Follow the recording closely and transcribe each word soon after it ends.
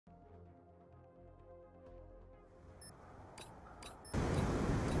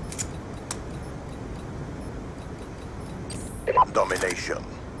Domination.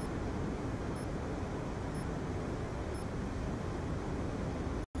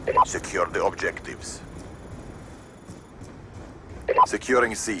 Secure the objectives.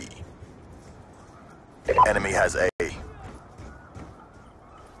 Securing C. Enemy has A.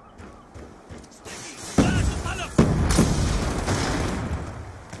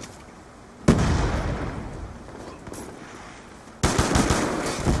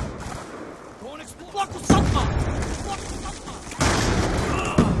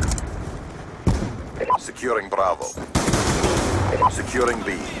 Securing Bravo. Securing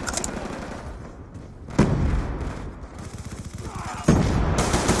B.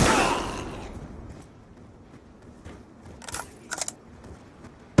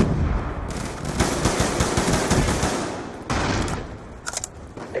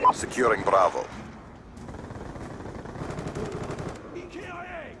 Securing Bravo.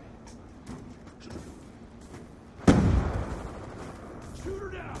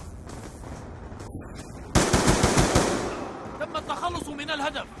 تم التخلص من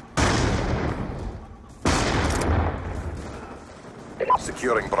الهدف.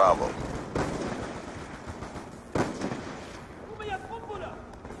 Securing Bravo. رميت قنبلة.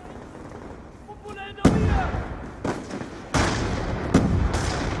 قنبلة يدوية.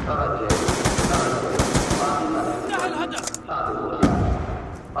 انتهى الهدف.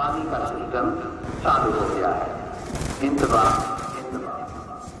 पानी का सिस्टम चालू हो गया है। इंतजार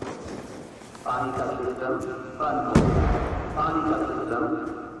पानी का सिस्टम बंद हो गया है। पानी का सिस्टम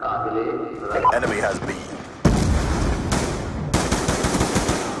काबिले Enemy has B.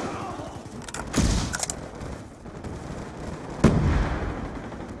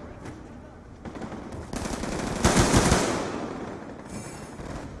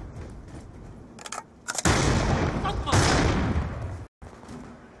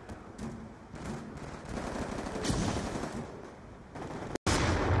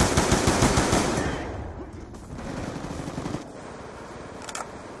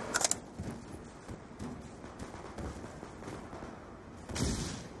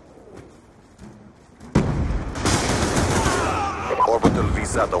 Orbital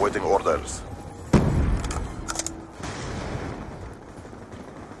VSAT awaiting orders.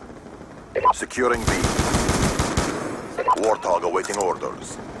 Securing B. Warthog awaiting orders.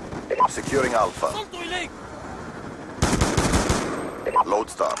 Securing Alpha. وصلت إليك.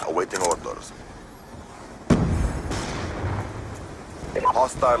 Lodestar awaiting orders.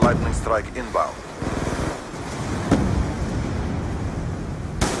 Hostile lightning strike inbound.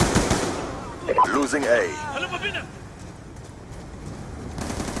 Losing A. هلم بنا.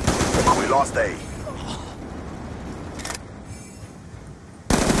 We lost A.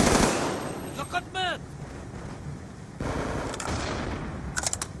 لقد مات.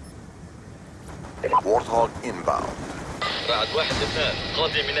 Warthog inbound. رعد 1-2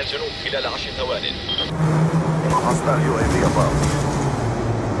 قادم من الجنوب خلال 10 ثوان. Hostile UAV above.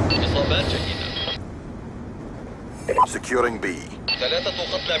 إصابات جيدة. Securing B. 3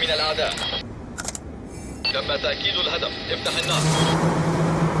 قتلى من الأعداء. تم تأكيد الهدف. افتح النار.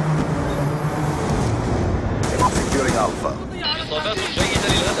 Securing Alpha. إصابات جيدة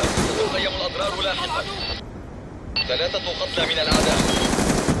للهدف. ستقيم الأضرار لاحقا. 3 قتلى من الأعداء.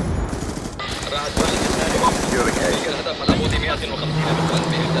 رعد 1-2 Securing A. الهدف على بعد 150 مترا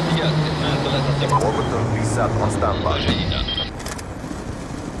بإحداثيات 2-3-0. Orbital VSAT on standby. جيدة.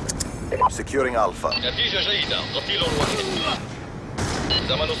 Securing Alpha. نتيجة جيدة. قتيل واحد.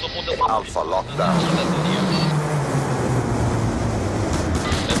 زمن سقوط Alpha locked down.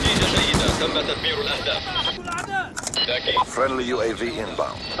 نتيجة جيدة. تم تدمير الأهداف. لكن Friendly UAV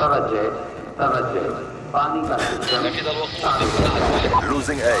inbound. توجه पानी का सिस्टम نفذ الوقود.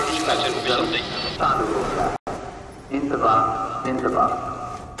 Losing A. الجنوب الشرقي. चालू हो गया है। इंतजार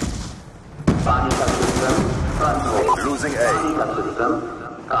पानी का सिस्टम बंद हो गया। Losing पानी A. का सिस्टम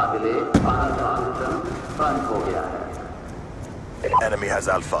काबिले पानी का सिस्टम बंद हो गया है। Enemy has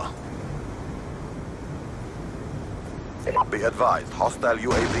Alpha. Be advised, hostile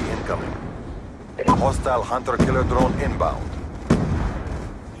UAV incoming. Hostile hunter-killer drone inbound.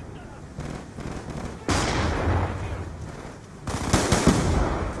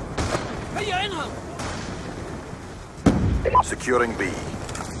 هيا انهض. Securing B.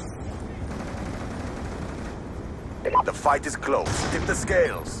 The fight is close. Tip the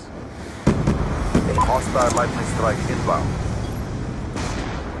scales. Hostile lightning strike inbound.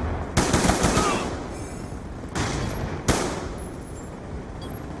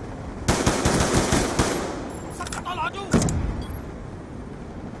 سقط العدو.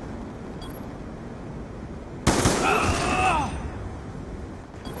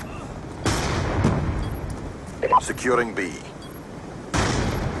 Securing B.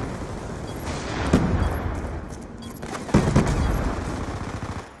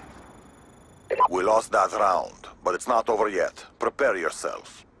 We lost that round, but it's not over yet. Prepare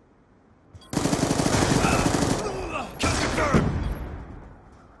yourself.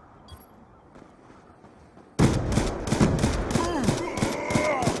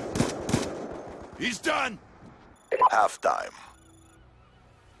 He's done! Halftime.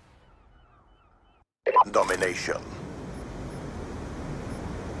 Domination.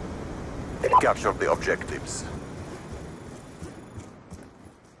 Capture the objectives.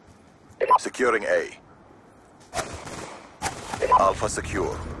 Securing A. Alpha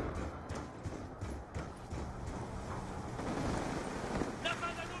secure.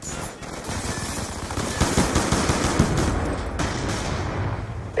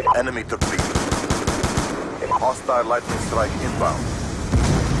 Enemy took lead. Hostile lightning strike inbound.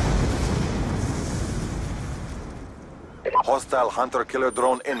 Hostile hunter-killer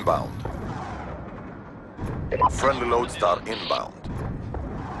drone inbound. Friendly lodestar inbound.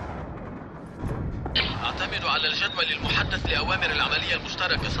 أعتمد على الجدول المحدث لأوامر العملية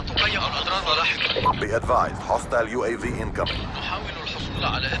المشتركة. ستقيم الأضرار لاحقا. Be advised, hostile UAV incoming. نحاول الحصول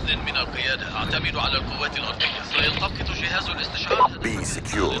على إذن من القيادة. أعتمد على القوات الأرضية. سيلتقط جهاز الاستشعار. Be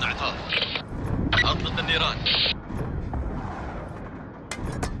secure. الانعطاف. أطلق النيران.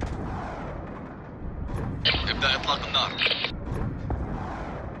 ابدأ إطلاق النار.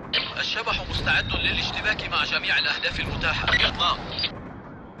 الشبح مستعد للاشتباك مع جميع الأهداف المتاحة. إطلاق.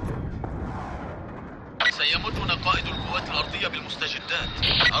 سيمدنا قائد القوات الأرضية بالمستجدات.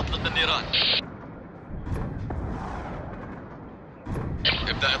 أطلق النيران.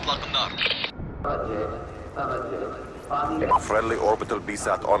 ابدأ إطلاق النار. Friendly orbital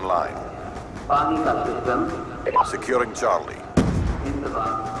BSAT online. Securing Charlie.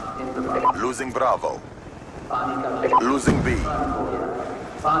 Losing Bravo. Losing B.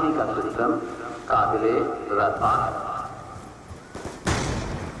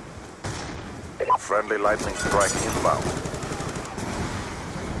 Friendly lightning strike inbound.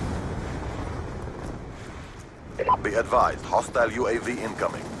 Be advised, hostile UAV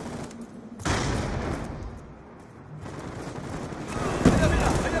incoming.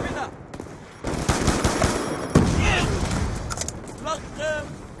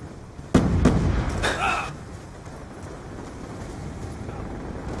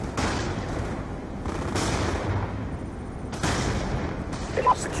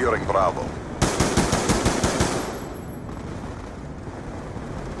 Securing Bravo.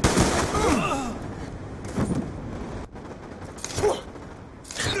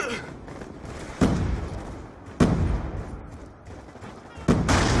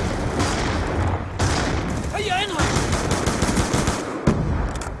 هيا انهض!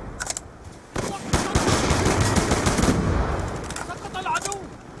 سقط العدو!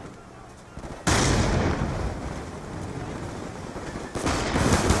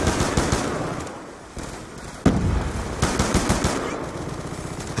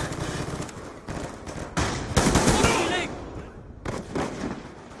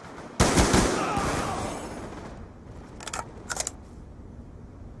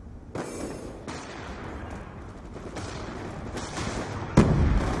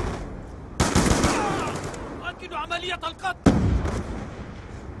 عملية القتل.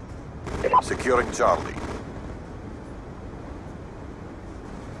 Securing Charlie.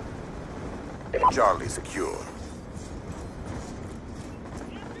 Charlie secure.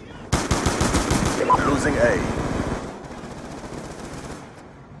 Losing A.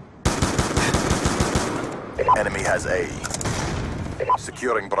 Enemy has A.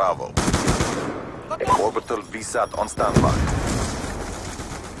 Securing Bravo. Orbital VSAT on standby.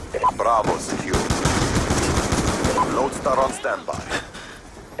 Bravo secure. Lodestar on standby.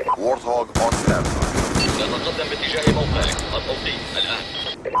 Warthog on standby. نتقدم باتجاه موقعك التوقيت الآن.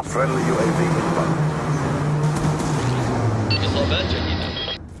 Friendly UAV inbound. إصابات جيدة.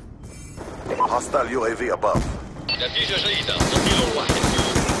 Hostile UAV above. نتيجة جيدة. قتيل واحد.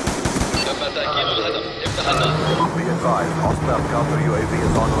 تم تأكيد الهدف. افتح النار. Be advised, hostile counter UAV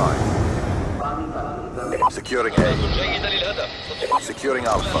is online. Securing A. جيدة للهدف. Securing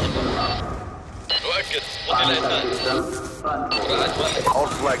Alpha. نؤكد. قتل اثنان. مراعاة واحد. All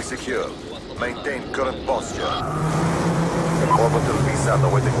flags secure. Maintain current posture. Orbital VSAT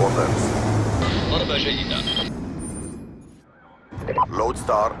awaiting orders. ضربة جيدة.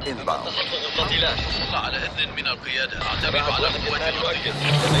 Lodestar inbound. تخطط القتيلات. حصل على إذن من القيادة. أعتمد على قوات الأرضية.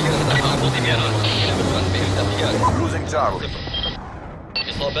 تغير تعرض نيران. إلى مدرسة به التغيير. Losing Charlie.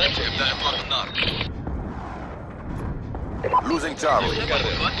 إصابات. ابدأ إطلاق النار. Losing Charlie.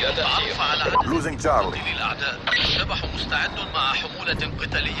 Losing Charlie. للأعداء. الشبح مستعد مع حمولة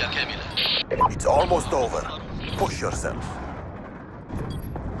قتالية كاملة. It's almost over. Push yourself.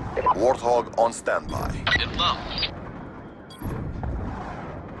 Warthog on standby. إطلاق.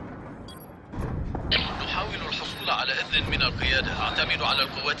 نحاول الحصول على إذن من القيادة. أعتمد على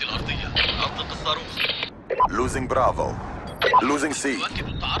القوات الأرضية. أطلق الصاروخ. Losing Bravo. Losing C. يؤكد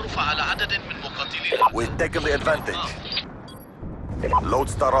التعرف على عدد من مقاتلينا. We've taken the advantage.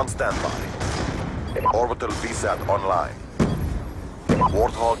 Lodestar on standby. Orbital VSAT online.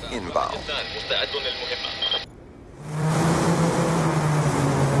 Warthog inbound. مستعد للمهمة.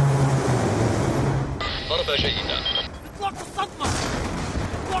 ضربة جيدة. إطلاق الصدمة.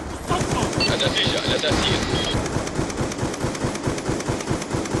 إطلاق الصدمة. النتيجة لا تأثير.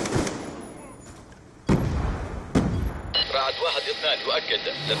 رعد 1-2 يؤكد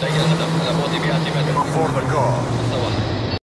لدي هدف على بعد 100 متر. For the cause.